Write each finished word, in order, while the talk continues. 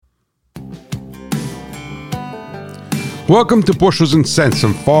Welcome to Bushels and Cents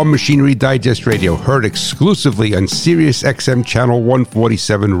on Farm Machinery Digest Radio, heard exclusively on Sirius XM Channel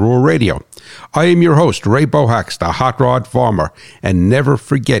 147 Rural Radio. I am your host, Ray Bohax, the hot rod farmer, and never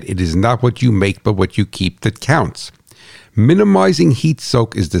forget it is not what you make but what you keep that counts. Minimizing heat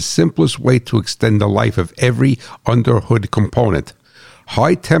soak is the simplest way to extend the life of every underhood component.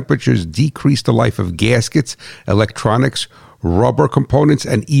 High temperatures decrease the life of gaskets, electronics, rubber components,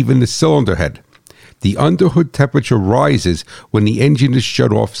 and even the cylinder head. The underhood temperature rises when the engine is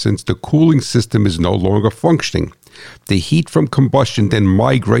shut off since the cooling system is no longer functioning. The heat from combustion then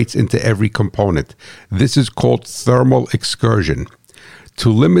migrates into every component. This is called thermal excursion. To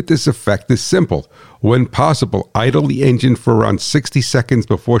limit this effect is simple. When possible, idle the engine for around 60 seconds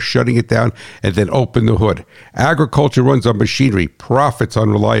before shutting it down and then open the hood. Agriculture runs on machinery, profits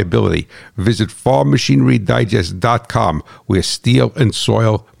on reliability. Visit farmmachinerydigest.com where steel and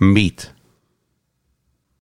soil meet.